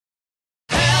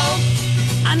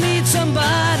I need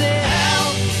somebody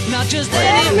help, not just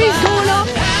anybody. He's going up.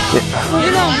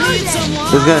 Who's gonna?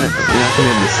 You're not gonna be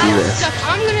able to see this.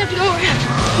 I'm gonna have to go around.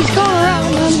 He's going around.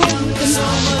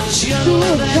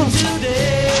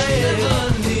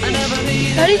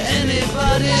 Ready?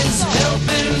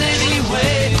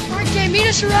 Okay, meet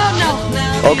us around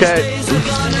now. Okay.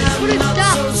 Put it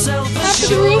stop. After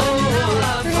the roof.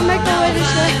 We're gonna make our way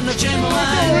this way.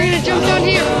 We're gonna jump down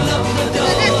here.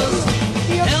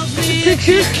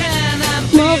 Picture.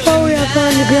 How far we are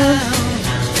on the ground.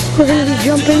 We're gonna be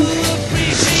jumping.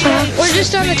 We're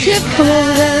just on the tip. Come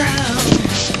over there.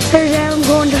 There's Adam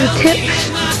going to the tip.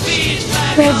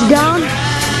 That's down.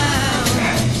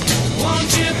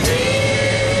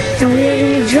 And we are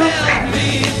gonna jump.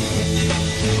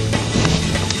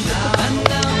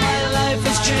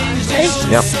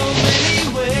 Yep.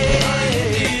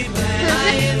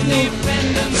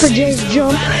 For Jay's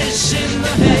jump.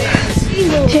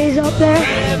 Jay's up there.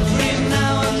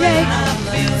 Jay.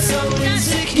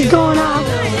 He's going off.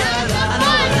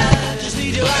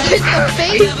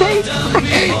 He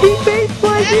face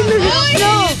flashing in the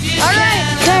snow. Alright.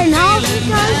 Okay, now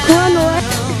we're on the left.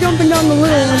 We're jumping down the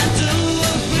little one.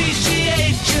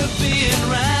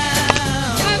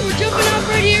 Alright, we're jumping off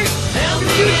right here. We're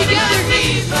gonna do it together.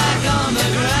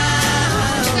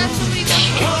 That's what we got.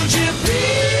 Won't you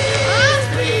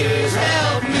please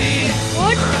help me?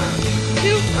 1,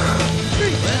 2,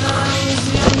 3.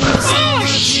 Oh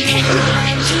shit!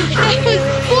 That was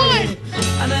fun!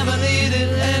 I never needed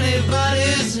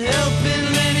anybody's help in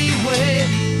any way.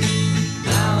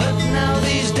 Now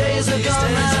these days are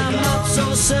gone, I'm not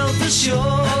so self-assured.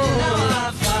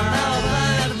 Now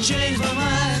I've changed my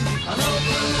mind. I'll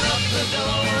open up the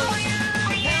doors.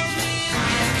 Help me.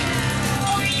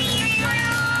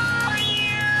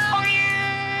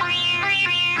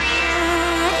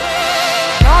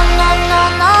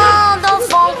 No, don't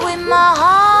funk with my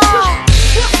heart.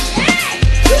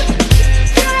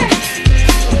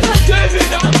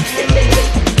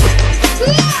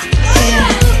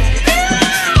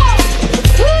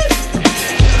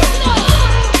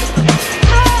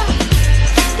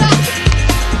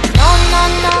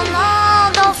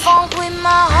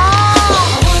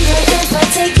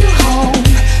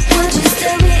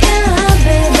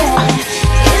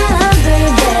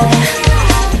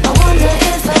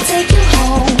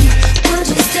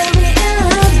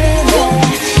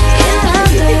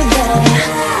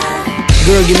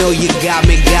 Girl, you know you got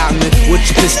me, with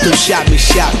your pistol, shot me.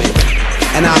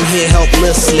 And I'm here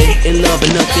helplessly, in love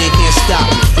and nothing can't stop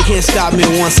me. You can't stop me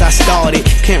once I started,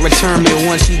 can't return me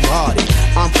once you bought it.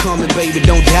 I'm coming, baby,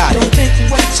 don't doubt it,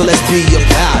 so let's be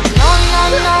about it. No,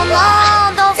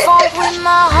 don't funk with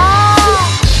my heart.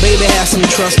 Baby, have some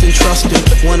trust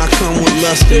when I come with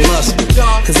lust and lustin'.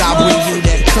 Cause I bring you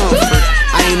that comfort.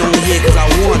 I ain't only here cause I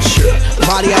want your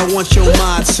body, I want your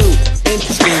mind too.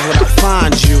 Interesting when I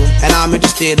find you, and I'm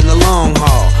interested in the long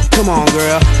haul. Come on,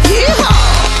 girl. Yeehaw!